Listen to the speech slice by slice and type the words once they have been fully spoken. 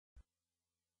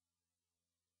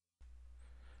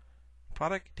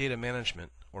Product data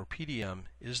management, or PDM,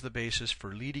 is the basis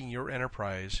for leading your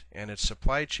enterprise and its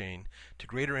supply chain to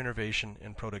greater innovation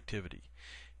and productivity.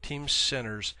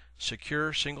 Teamcenter's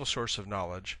secure single source of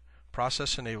knowledge,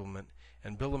 process enablement,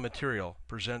 and bill of material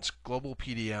presents global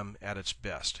PDM at its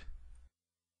best.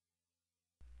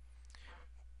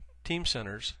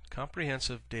 Teamcenter's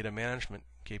comprehensive data management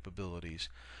capabilities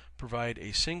provide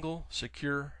a single,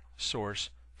 secure source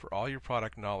for all your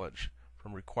product knowledge,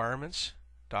 from requirements,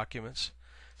 documents,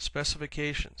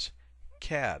 specifications,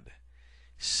 CAD,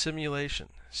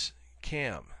 simulations,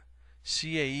 CAM,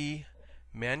 CAE,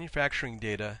 manufacturing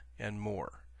data, and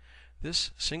more.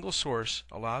 This single source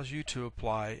allows you to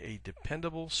apply a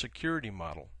dependable security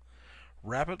model,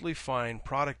 rapidly find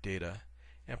product data,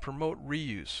 and promote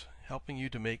reuse, helping you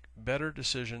to make better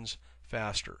decisions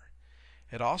faster.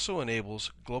 It also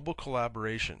enables global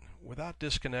collaboration without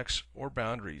disconnects or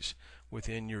boundaries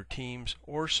within your teams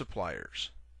or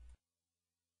suppliers.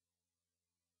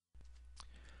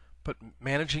 But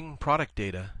managing product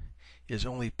data is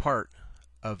only part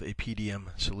of a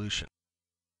PDM solution.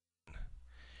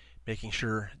 Making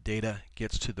sure data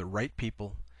gets to the right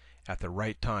people at the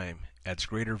right time adds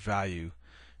greater value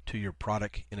to your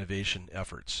product innovation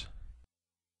efforts.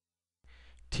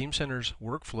 Teamcenter's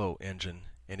workflow engine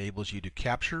enables you to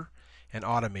capture and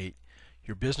automate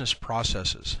your business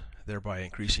processes, thereby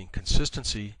increasing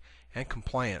consistency and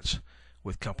compliance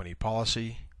with company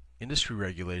policy, industry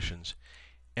regulations,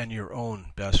 and your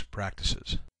own best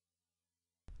practices.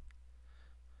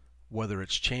 Whether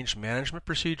it's change management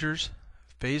procedures,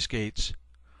 phase gates,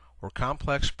 or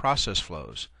complex process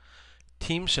flows,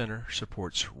 Teamcenter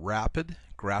supports rapid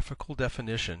graphical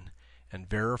definition and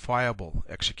verifiable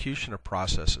execution of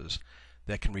processes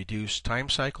that can reduce time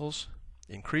cycles,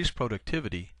 increase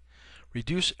productivity,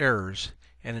 reduce errors,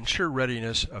 and ensure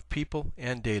readiness of people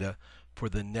and data for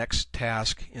the next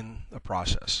task in the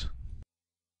process.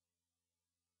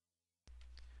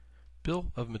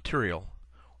 Bill of material,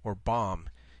 or BOM,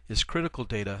 is critical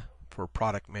data for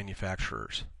product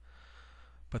manufacturers.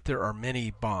 But there are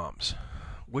many BOMs.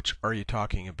 Which are you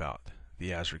talking about?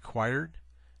 The as required,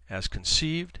 as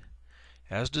conceived,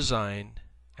 as designed,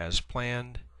 as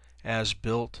planned, as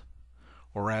built,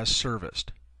 or as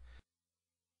serviced.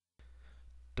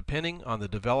 Depending on the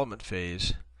development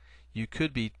phase, you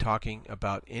could be talking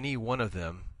about any one of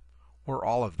them or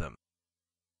all of them.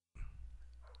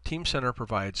 Teamcenter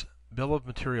provides bill of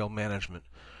material management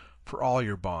for all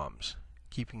your BOMs,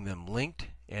 keeping them linked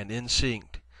and in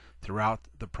sync throughout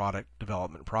the product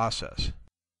development process.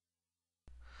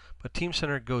 But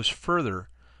Teamcenter goes further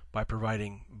by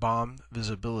providing BOM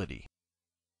visibility,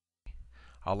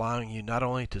 allowing you not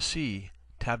only to see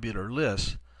tabular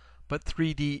lists, but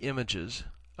 3D images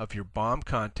of your BOM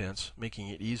contents, making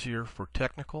it easier for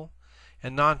technical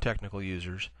and non-technical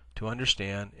users to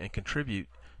understand and contribute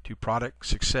to product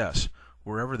success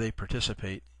wherever they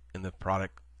participate in the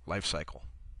product lifecycle.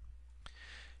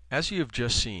 As you have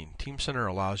just seen, Teamcenter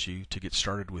allows you to get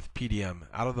started with PDM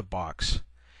out of the box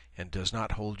and does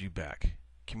not hold you back.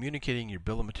 Communicating your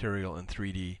bill of material in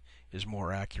 3D is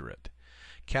more accurate.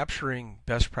 Capturing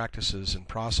best practices and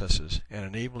processes and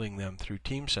enabling them through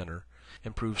Teamcenter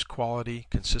improves quality,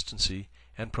 consistency,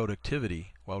 and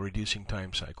productivity while reducing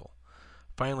time cycle.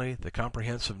 Finally, the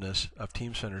comprehensiveness of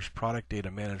Teamcenter's product data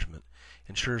management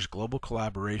ensures global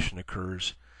collaboration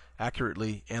occurs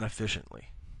accurately and efficiently.